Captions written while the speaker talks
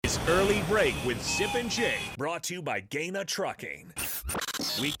Early Break with Sip and Jay, brought to you by Gaina Trucking.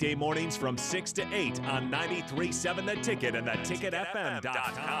 Weekday mornings from 6 to 8 on 93.7 The Ticket and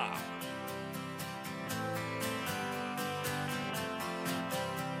theticketfm.com.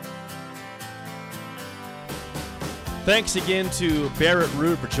 Thanks again to Barrett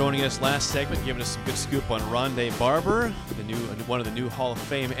Root for joining us last segment, giving us some good scoop on Rondé Barber, one of the new Hall of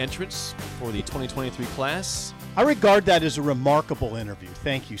Fame entrants for the 2023 class. I regard that as a remarkable interview.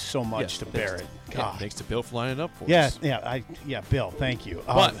 Thank you so much to Barrett. Thanks to Bill for lining it up for us. Bill, thank you.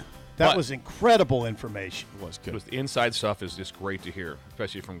 That was incredible information. It was good. The inside stuff is just great to hear,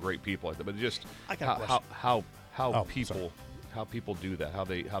 especially from great people like that. But just how people do that, how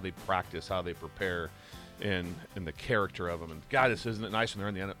they practice, how they prepare. And the character of them, and God, isn't it nice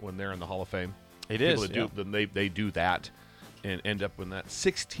when they're in the Hall of Fame? It is. They do that, and end up in that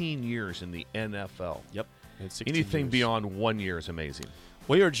 16 years in the NFL. Yep. Anything beyond 1 year is amazing.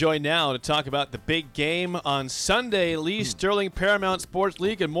 We are joined now to talk about the big game on Sunday. Lee Sterling, Paramount Sports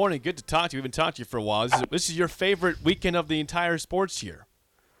League. Good morning. Good to talk to you. We've been talking to you for a while. This is your favorite weekend of the entire sports year.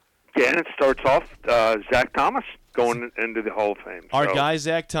 Yeah, and it starts off Zach Thomas going into the Hall of Fame. Our guy,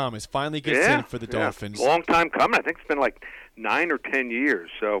 Zach Thomas, finally gets in for the Dolphins. Long time coming. I think it's been like 9 or 10 years.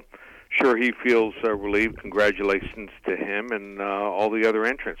 So, sure, he feels relieved. Congratulations to him and all the other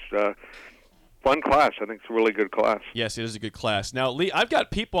entrants. Fun class. I think it's a really good class. Yes, it is a good class. Now, Lee, I've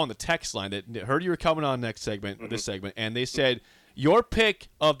got people on the text line that heard you were coming on this segment, and they said your pick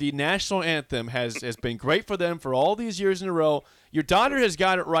of the national anthem has been great for them for all these years in a row. Your daughter has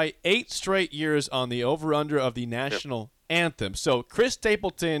got it right 8 straight years on the over-under of the national anthem. So Chris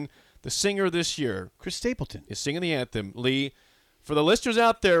Stapleton, the singer this year, Chris Stapleton is singing the anthem. Lee, for the listeners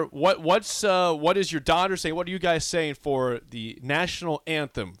out there, what is your daughter saying? What are you guys saying for the national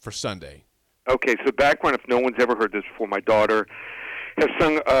anthem for Sunday? Okay, so background, if no one's ever heard this before, my daughter has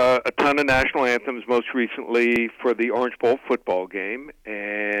sung a ton of national anthems, most recently for the Orange Bowl football game,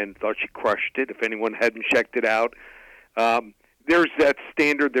 and thought she crushed it. If anyone hadn't checked it out, there's that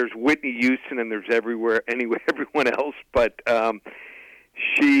standard. There's Whitney Houston, and there's everyone else. But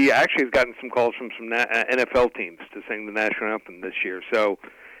she actually has gotten some calls from some NFL teams to sing the national anthem this year. So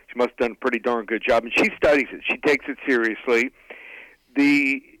she must have done a pretty darn good job. And she studies it. She takes it seriously.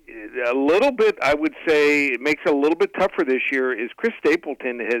 A little bit, I would say, it makes it a little bit tougher this year is Chris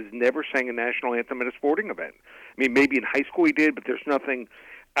Stapleton has never sang a national anthem at a sporting event. I mean, maybe in high school he did, but there's nothing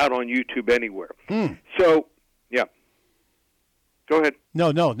out on YouTube anywhere. So, yeah. Go ahead.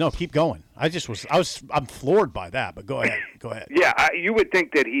 No, keep going. I'm floored by that, but go ahead. Yeah, you would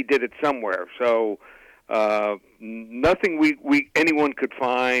think that he did it somewhere. So, nothing anyone could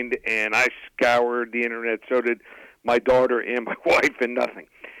find, and I scoured the internet, so did my daughter and my wife, and nothing.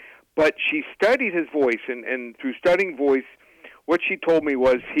 But she studied his voice, and through studying voice, what she told me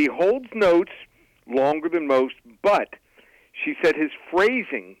was he holds notes longer than most, but she said his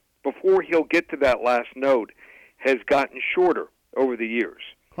phrasing before he'll get to that last note has gotten shorter over the years.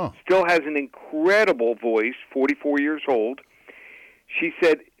 Still has an incredible voice, 44 years old. She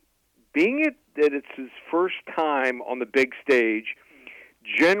said, being that it's his first time on the big stage,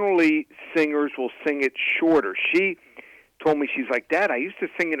 generally singers will sing it shorter. She told me, she's like, Dad, I used to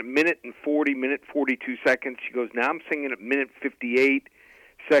sing it a minute 42 seconds. She goes, now I'm singing it minute 58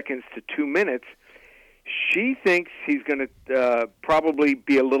 seconds to 2 minutes. She thinks he's going to probably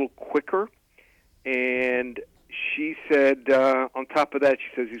be a little quicker. And she said, on top of that,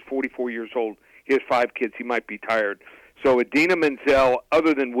 she says he's 44 years old. He has 5 kids. He might be tired. So Idina Menzel,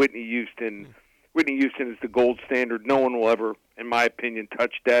 other than Whitney Houston is the gold standard. No one will ever, in my opinion,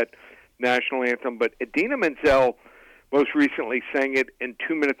 touch that national anthem. But Idina Menzel most recently sang it in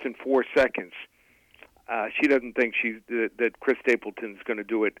 2 minutes and 4 seconds. She doesn't think that Chris Stapleton's going to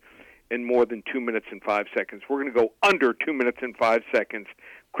do it in more than 2 minutes and 5 seconds. We're going to go under 2 minutes and 5 seconds.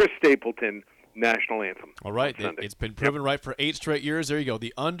 Chris Stapleton, national anthem. All right. It's been proven right for 8 straight years. There you go.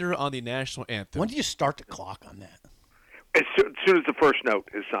 The under on the national anthem. When do you start the clock on that? As soon as the first note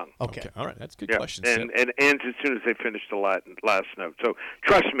is sung. Okay. All right. That's a good question. And ends as soon as they finish the last note. So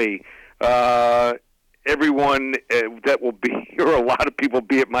trust me, everyone that will be, or a lot of people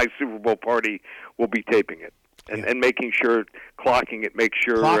be at my Super Bowl party will be taping it and making sure, clocking it, make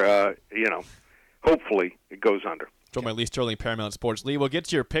sure, hopefully it goes under. Joined by Lee Sterling, Paramount Sports. Lee, we'll get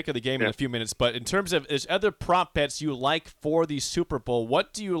to your pick of the game in a few minutes, but in terms of there's other prop bets you like for the Super Bowl,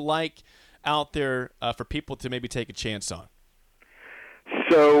 what do you like out there for people to maybe take a chance on?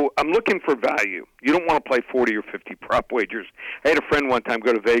 So I'm looking for value. You don't want to play 40 or 50 prop wagers. I had a friend one time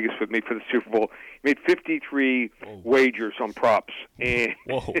go to Vegas with me for the Super Bowl. He made 53 wagers on props, and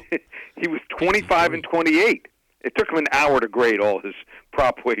he was 25 and 28. It took him an hour to grade all his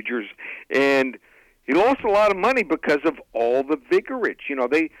prop wagers, and he lost a lot of money because of all the vigorage.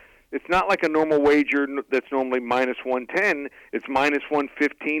 It's not like a normal wager that's normally minus 110. It's minus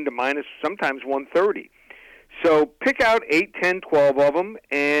 115 to minus sometimes 130. So pick out 8, 10, 12 of them,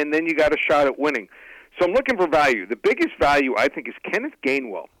 and then you got a shot at winning. So I'm looking for value. The biggest value, I think, is Kenneth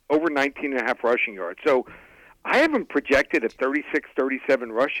Gainwell, over 19.5 rushing yards. So I have him projected at 36,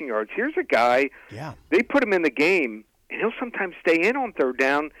 37 rushing yards. Here's a guy, they put him in the game, and he'll sometimes stay in on third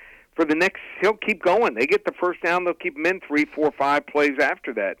down for the next, he'll keep going. They get the first down, they'll keep him in 3, 4, 5 plays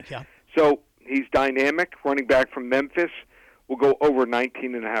after that. Yeah. So he's dynamic, running back from Memphis. Will go over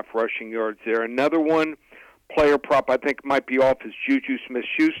 19.5 rushing yards there. Another one, player prop I think might be off, is Juju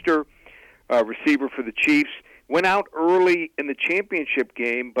Smith-Schuster, receiver for the Chiefs. Went out early in the championship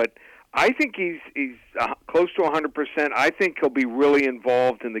game, but I think he's close to 100%. I think he'll be really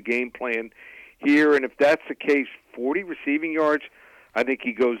involved in the game plan here, and if that's the case, 40 receiving yards, I think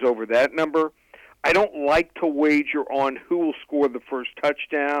he goes over that number. I don't like to wager on who will score the first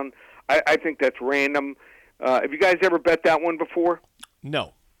touchdown. I think that's random. Have you guys ever bet that one before?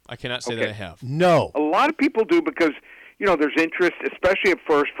 No, I cannot say that I have. No. A lot of people do because, there's interest, especially at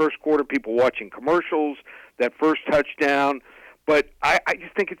first quarter, people watching commercials, that first touchdown. But I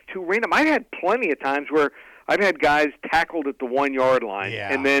just think it's too random. I've had plenty of times where I've had guys tackled at the 1 yard line,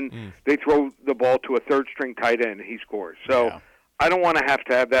 and then they throw the ball to a third-string tight end, and he scores. So I don't want to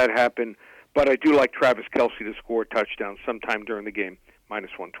have that happen, but I do like Travis Kelce to score a touchdown sometime during the game,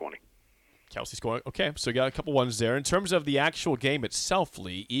 minus 120. Kelce scoring. Okay, so you got a couple ones there. In terms of the actual game itself,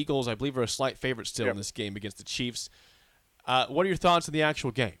 Lee, Eagles, I believe, are a slight favorite still in this game against the Chiefs. What are your thoughts on the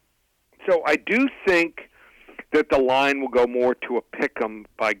actual game? So I do think that the line will go more to a pick-em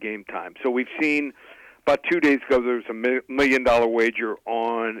by game time. So we've seen about 2 days ago there was a $1 million wager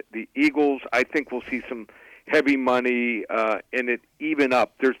on the Eagles. I think we'll see some heavy money in it even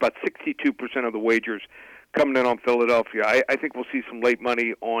up. There's about 62% of the wagers coming in on Philadelphia. I think we'll see some late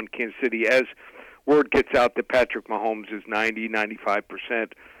money on Kansas City as word gets out that Patrick Mahomes is 90,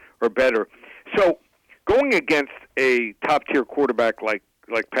 95% or better. So going against a top-tier quarterback like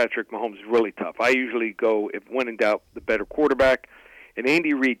Patrick Mahomes is really tough. I usually go, if when in doubt, the better quarterback. And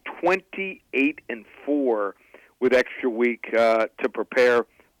Andy Reid, 28-4 with extra week to prepare.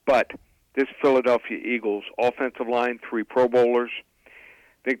 But this Philadelphia Eagles offensive line, 3 Pro Bowlers,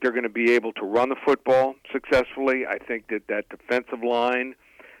 I think they're going to be able to run the football successfully. I think that defensive line,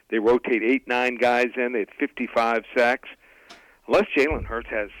 they rotate 8, 9 guys in. They had 55 sacks. Unless Jalen Hurts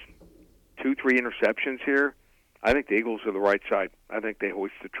has 2, 3 interceptions here, I think the Eagles are the right side. I think they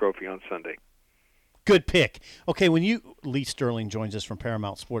hoist the trophy on Sunday. Good pick. Okay, Lee Sterling joins us from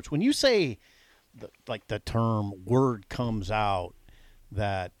Paramount Sports. When you say, the term word comes out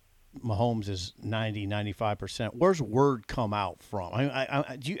that Mahomes is 90, 95%, where's word come out from?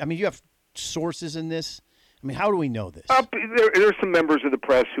 Do you have sources in this? I mean, how do we know this? There's some members of the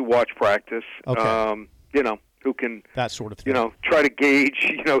press who watch practice. Okay. Who can that sort of thing. Try to gauge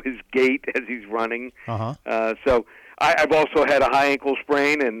his gait as he's running. So I've also had a high ankle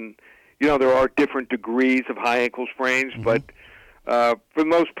sprain, and there are different degrees of high ankle sprains, but for the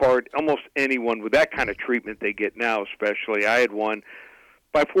most part, almost anyone with that kind of treatment they get now, especially, I had one.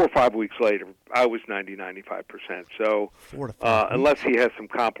 By 4 or 5 weeks later, I was 90, 95%. So 4 to 5 unless he has some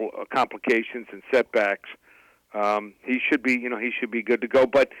complications and setbacks, he should be good to go.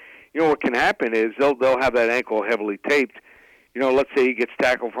 But what can happen is they'll have that ankle heavily taped. Let's say he gets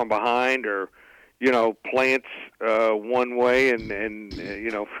tackled from behind, or plants one way and and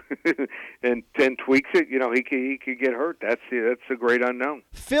then tweaks it. He could get hurt. That's a great unknown.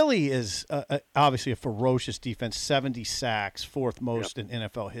 Philly is obviously a ferocious defense. 70 sacks, 4th most in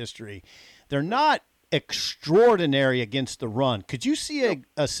NFL history. They're not extraordinary against the run. Could you see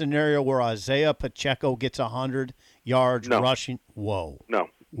a scenario where Isaiah Pacheco gets 100 yards rushing? Whoa. No.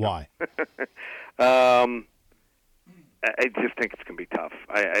 Why? I just think it's going to be tough.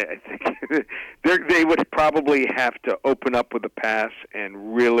 I think they would probably have to open up with a pass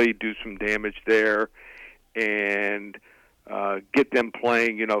and really do some damage there, and get them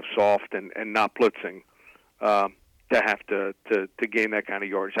playing, soft and not blitzing to have to gain that kind of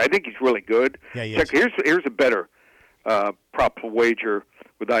yardage. I think he's really good. Yeah, he is. Here's a better prop wager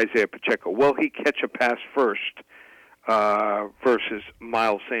with Isaiah Pacheco. Will he catch a pass first versus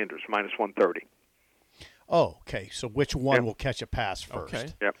Miles Sanders, minus 130? Oh, okay. So which one will catch a pass first?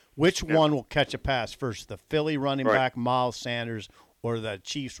 Okay. Yep. Which one will catch a pass first? The Philly running back, Miles Sanders, or the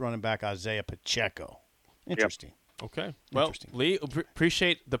Chiefs running back, Isaiah Pacheco? Interesting. Okay. Well, Lee,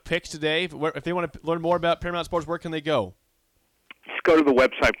 appreciate the picks today. If they want to learn more about Paramount Sports, where can they go? Just go to the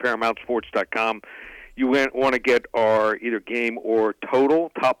website, ParamountSports.com. you want to get our either game or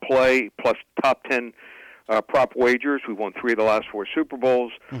total, top play, plus top 10 prop wagers. We've won 3 of the last 4 Super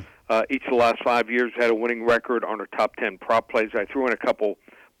Bowls. Each of the last 5 years had a winning record on our top 10 prop plays. I threw in a couple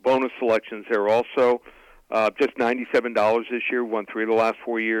bonus selections there also. Just $97 this year. Won 3 of the last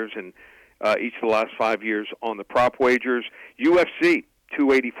 4 years, and each of the last 5 years on the prop wagers. UFC,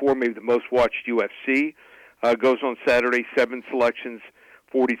 $284, maybe the most watched UFC. Goes on Saturday, 7 selections,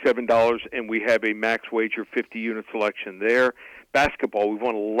 $47, and we have a max wager 50-unit selection there. Basketball, we've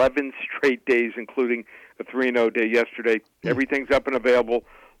won 11 straight days, including a 3-0 day yesterday. Everything's up and available.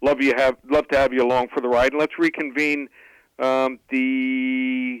 Love to have you along for the ride, and let's reconvene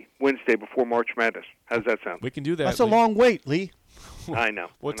the Wednesday before March Madness. How's that sound? We can do that. That's a long wait, Lee. I know.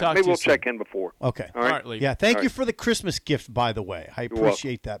 We'll talk Maybe to you we'll soon. check in before. Okay. All right, Lee. Yeah, thank you for the Christmas gift, by the way. I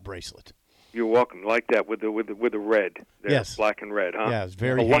appreciate that bracelet. You're welcome. Like that with the red. There, yes. Black and red, huh? Yeah, it's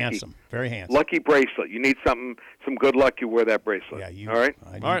very handsome. Very handsome. Lucky bracelet. You need some good luck, you wear that bracelet. Yeah, all right?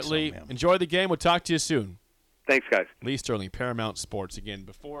 All right, Lee. Enjoy the game. We'll talk to you soon. Thanks, guys. Lee Sterling, Paramount Sports. Again,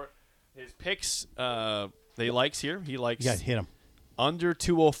 before his picks, that he likes here. He likes hit him. Under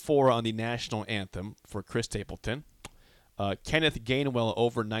 204 on the national anthem for Chris Stapleton. Kenneth Gainwell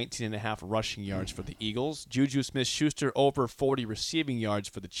over 19.5 rushing yards for the Eagles. Juju Smith-Schuster over 40 receiving yards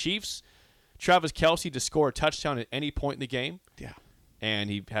for the Chiefs. Travis Kelce to score a touchdown at any point in the game. Yeah. And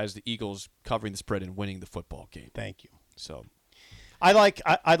he has the Eagles covering the spread and winning the football game. Thank you. So, I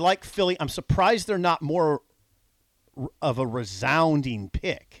like Philly. I'm surprised they're not more of a resounding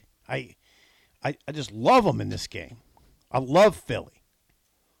pick. I just love them in this game. I love Philly.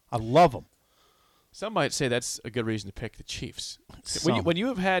 I love them. Some might say that's a good reason to pick the Chiefs. Some. When you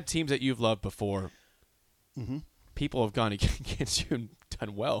have had teams that you've loved before, people have gone against you and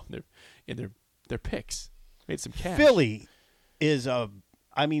done well in their picks, made some cash. Philly is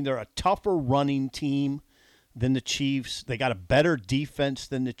they're a tougher running team than the Chiefs. They got a better defense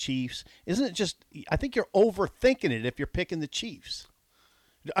than the Chiefs. Isn't it just? I think you're overthinking it if you're picking the Chiefs.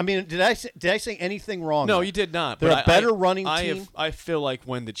 I mean, did I say anything wrong? No, there? you did not. They're but a better running team. I feel like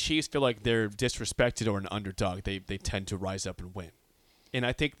when the Chiefs feel like they're disrespected or an underdog, they tend to rise up and win. And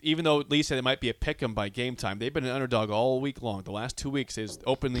I think even though Lee said it might be a pick 'em by game time, they've been an underdog all week long. The last 2 weeks, his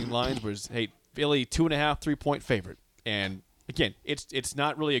opening lines was, hey, Philly 2.5, 3-point favorite. And again, it's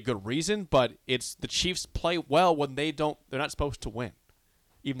not really a good reason, but it's the Chiefs play well when they're not supposed to win,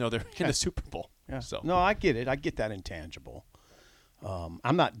 even though they're in the Super Bowl. Yeah. So No, I get it. I get that intangible.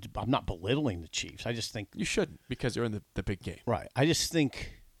 I'm not belittling the Chiefs. I just think you shouldn't, because they're in the big game. right. I just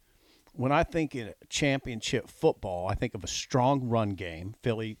think when I think in championship football, I think of a strong run game.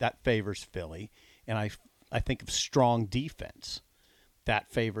 Philly, that favors Philly, and I think of strong defense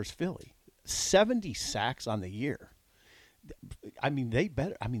that favors Philly. 70 sacks on the year. I mean,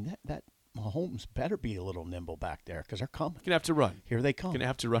 that Mahomes better be a little nimble back there because they're coming. Gonna have to run. Here they come. Gonna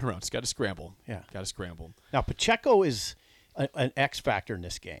have to run around. It's got to scramble. Yeah. Got to scramble. Now Pacheco is an X factor in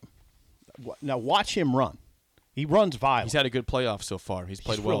this game. Now watch him run. He runs violent. He's had a good playoff so far. He's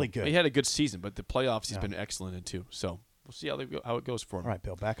played well. Really good. He had a good season, but the playoffs he's been excellent in too. So we'll see how it goes for him. All right,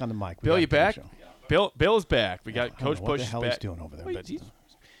 Bill, back on the mic. Bill, you back? Bill's back. We got Coach Bush back. What the hell he's doing over there? Wait, But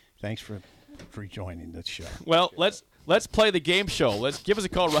thanks for joining the show. Well, let's play the game show. Give us a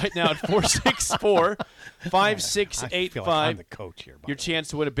call right now at 464-5685. I feel like I'm the coach here. Your chance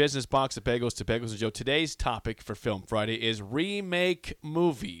to win a business box of Bagels to Bagels and Joe. Today's topic for Film Friday is remake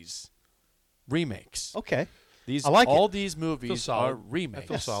movies. Remakes. Okay. These I like all it. these movies Feels solid. are remakes. I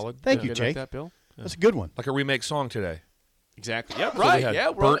feel solid. Thank you, Good Jake. like that, Bill? Yeah. That's a good one. Like a remake song today. Exactly. Yeah, So we right. had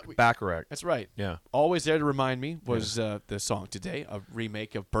Yeah, Burt right. Bacharach. That's right. Yeah. Always There to Remind Me was the song today, a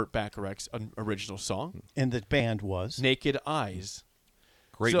remake of Burt Bacharach's original song, And the band was Naked Eyes.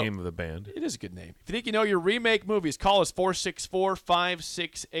 Great So- name of the band. It is a good name. If you think you know your remake movies, call us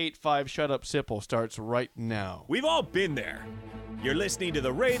 464-5685. Shut Up Sipple starts right now. We've all been there. You're listening to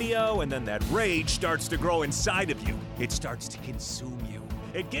the radio, and then that rage starts to grow inside of you. It starts to consume you.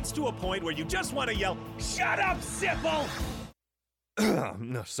 It gets to a point where you just want to yell, "Shut up, Sipple!"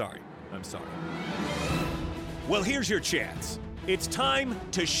 No, sorry. I'm sorry. Well, here's your chance. It's time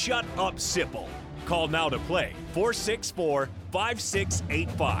to shut up, Sipple. Call now to play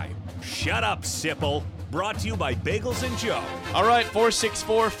 464-5685. Shut up, Sipple. Brought to you by Bagels and Joe. All right,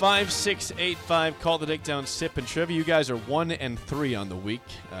 464-5685. Call the Takedown Sip and Trivia. You guys are 1-3 on the week,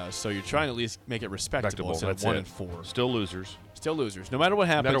 so you're trying to at least make it respectable instead of That's 1-4. Still losers. Still losers. No matter what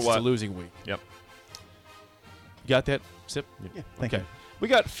happens, matter what. it's a losing week. Yep. You got that, Sip? Yeah, thank Okay. you. We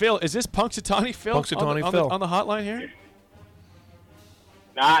got Phil. Is this Punxsutawney Phil? Punxsutawney on Phil. the hotline here?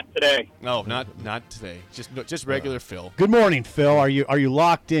 Not today. No, not today. Just regular Phil. Good morning, Phil. Are you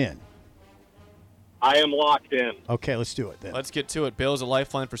locked in? I am locked in. Okay, let's do it then. Let's get to it. Bill's a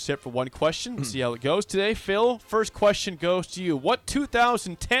lifeline for SIP for one question. Let's see how it goes today. Phil, first question goes to you. What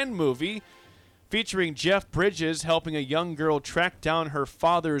 2010 movie featuring Jeff Bridges helping a young girl track down her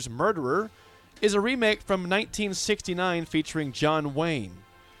father's murderer is a remake from 1969 featuring John Wayne?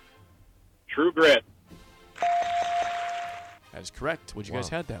 True Grit. That is correct. Would you guys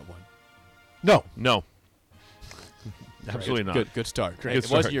had that one? No. Absolutely not. Good start. Great. It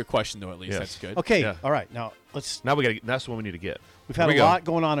Good wasn't start. your question, though, at least. Yes. That's good. Okay, Yeah. all right. Now, let's. Now we got. That's the one we need to get. We've had Here we a go. lot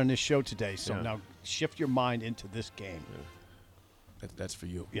going on in this show today, so Yeah. now shift your mind into this game. That's for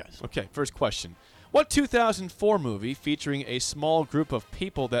you. Yes. Okay, first question. What 2004 movie featuring a small group of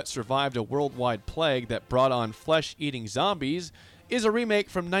people that survived a worldwide plague that brought on flesh-eating zombies is a remake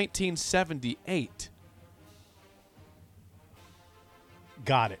from 1978?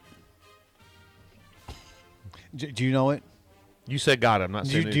 Got it. Do you know it? You said God. I'm not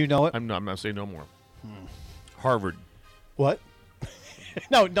saying. Do you know it? I'm not saying no more. Harvard. What?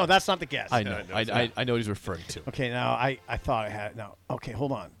 no, that's not the guess. I know. I know what he's referring to. Okay, now I thought I had it. Now, okay,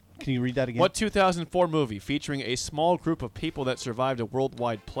 hold on. Can you read that again? What 2004 movie featuring a small group of people that survived a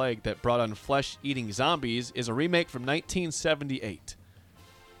worldwide plague that brought on flesh-eating zombies is a remake from 1978?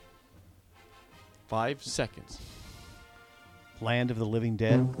 5 seconds. Land of the Living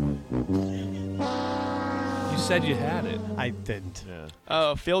Dead? You said you had it. I didn't.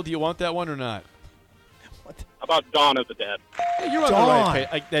 Yeah. Phil, do you want that one or not? How about Dawn of the Dead? Hey, you're on Dawn. the right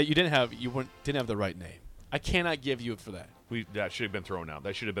page. That you didn't have the right name. I cannot give you for that. That should have been thrown out.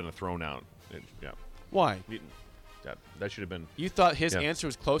 That should have been a thrown out. Yeah. Why? That should have been. You thought his Yeah. answer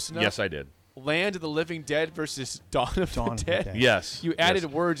was close enough? Yes, I did. Land of the Living Dead versus Dawn of Dawn the of the Dead? Dead. Yes. You added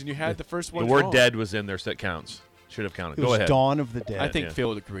Yes. words and you had the first one The word wrong. "dead" was in there, so that counts. Should have counted. It Go was ahead. Dawn of the Dead. I think Yeah. Phil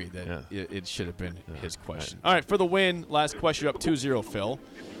would agree that Yeah. it should have been his question. All right, for the win, last question, you're up 2-0, Phil.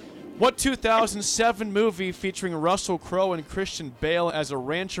 What 2007 movie featuring Russell Crowe and Christian Bale as a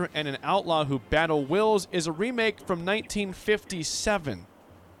rancher and an outlaw who battle wills is a remake from 1957?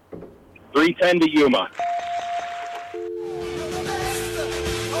 310 to Yuma.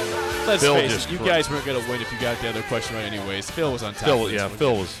 Let's Phil face just it, you crushed. guys weren't going to win if you got the other question right anyways. Phil was on top. Phil, of this yeah, one.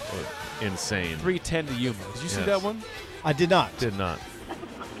 Phil was insane. 310 to Yuma. Did you see Yes. that one? I did not. Did not.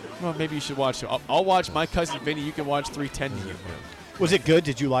 Well, maybe you should watch it. I'll watch My Cousin Vinny. You can watch 310 to Yuma. Was it good?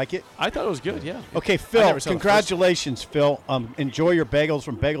 Did you like it? I thought it was good, yeah. Okay, I Phil, never saw the first- congratulations, Phil. Enjoy your bagels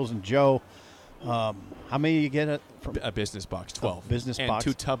from Bagels and Joe. How many you get from? A business box, 12. business and box.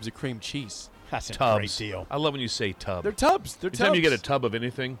 2 tubs of cream cheese. That's a Tubs. great deal. I love when you say tub. They're tubs. They're Anytime tubs. you get a tub of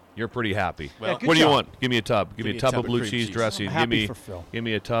anything, you're pretty happy. Well, good what do you job. want? Give me a tub. Give me a tub of blue cream cheese cheese. dressing. I'm Give happy me for Phil. give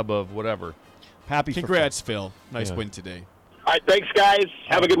me a tub of whatever. Happy Congrats, Phil. Nice Yeah. win today. All right, thanks, guys.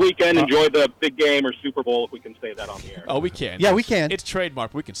 Have a good weekend. Enjoy the big game or Super Bowl, if we can say that on the air. Oh, we can. Yeah, we can. It's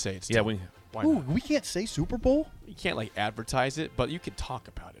trademark. We can say it. Yeah, Still. we. Why For Phil. not? Ooh, we can't say Super Bowl? You can't like advertise it, but you can talk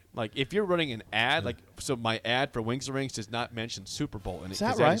about it. Like if you're running an ad, like so my ad for Wings and Rings does not mention Super Bowl in it Is that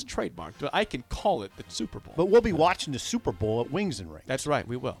because right? that is trademarked. But I can call it the Super Bowl. But we'll be watching the Super Bowl at Wings and Rings. That's right,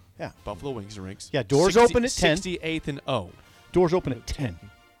 we will. Yeah. Buffalo Wings and Rings. Yeah, doors open at 10. 68th and O. Doors open at 10.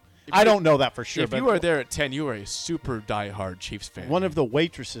 I don't know that for sure. If but you are there at 10, you are a super diehard Chiefs fan. one of the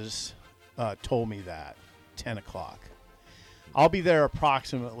waitresses told me that 10 o'clock. I'll be there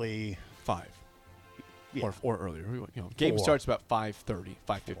approximately 5. Yeah. Or earlier. Game 4. starts about 5:30,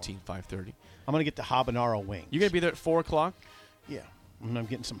 5:15, 5:30. I'm going to get the habanero wings. You're going to be there at 4 o'clock? Yeah. And I'm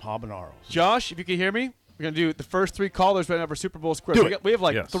getting some habaneros. Josh, if you can hear me, we're going to do the first 3 callers right now for Super Bowl Square. Do We it. have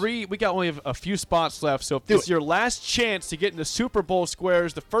like Yes. 3. We got only a few spots left. So if Do this it. is your last chance to get into Super Bowl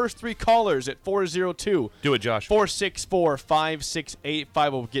Squares, the first 3 callers at 402 Do it, Josh.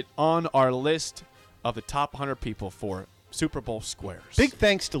 464-5685 will get on our list of the top 100 people for Super Bowl Squares. Big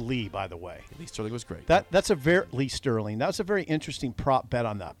thanks to Lee, by the way. Lee Sterling was great. That's a very Lee Sterling. That was a very interesting prop bet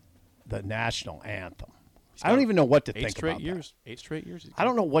on the national anthem. I don't even know what to 8 think straight about years. 8 straight years. that. I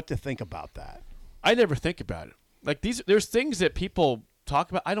don't know what to think about that. I never think about it. Like there's things that people talk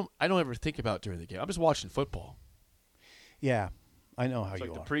about. I don't ever think about during the game. I'm just watching football. Yeah, I know how It's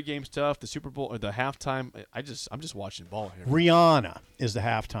you like are. the pregame stuff, the Super Bowl, or the halftime. I'm just watching ball here. Rihanna is the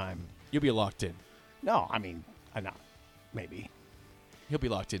halftime. You'll be locked in. No, I mean, I'm not. Maybe. He'll be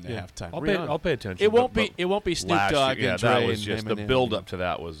locked in at Yeah. halftime. I'll Rihanna. pay attention. It won't but- be. It won't be Snoop last Dogg year, yeah, and Dre that was and just the Eminem. build up to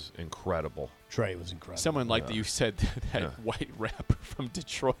that was incredible. Trey was incredible. Someone like that you said that Yeah. white rapper from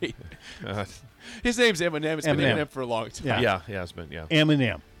Detroit. Uh, His name's Eminem. It's been Eminem. Eminem for a long time. Yeah. yeah, it's been yeah,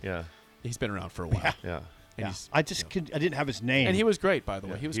 Eminem. yeah, He's been around for a while. yeah. And Yeah. he's- I just I didn't have his name. and he was great, by the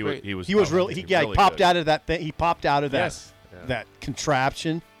way. Yeah. He was great. He was oh, really he really popped good. out of that thing. He popped out of that Yes. that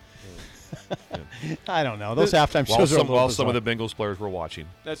contraption. I don't know. Those halftime While shows are a little while bizarre. some of the Bengals players were watching,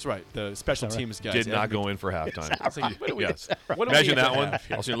 That's right. The special Is that right? teams guys did not go in for halftime. Yes. What do we Imagine have that to one. have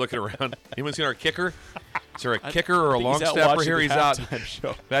here? Also, you're looking around. Anyone seen our kicker? Is there a kicker or a think long he's out snapper watching here? the He's out. halftime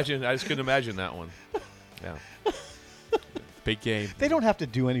show. Imagine. I just couldn't imagine that one. Yeah. Big game. They don't have to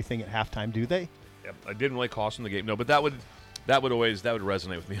do anything at halftime, do they? Yep. I didn't really cost them the game. No, but that would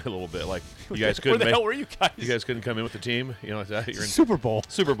resonate with me a little bit. Like you guys Where couldn't. the hell were you guys? You guys couldn't come in with the team. You know, you're in Super Bowl.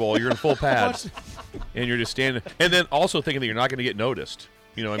 Super Bowl. You're in full pads, and you're just standing. And then also thinking that you're not going to get noticed.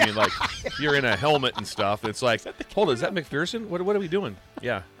 You know, what I mean, like you're in a helmet and stuff. It's like, hold on, is that McPherson? What are we doing?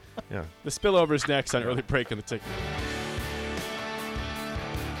 Yeah. The spillover is next on Early Break in the Ticket.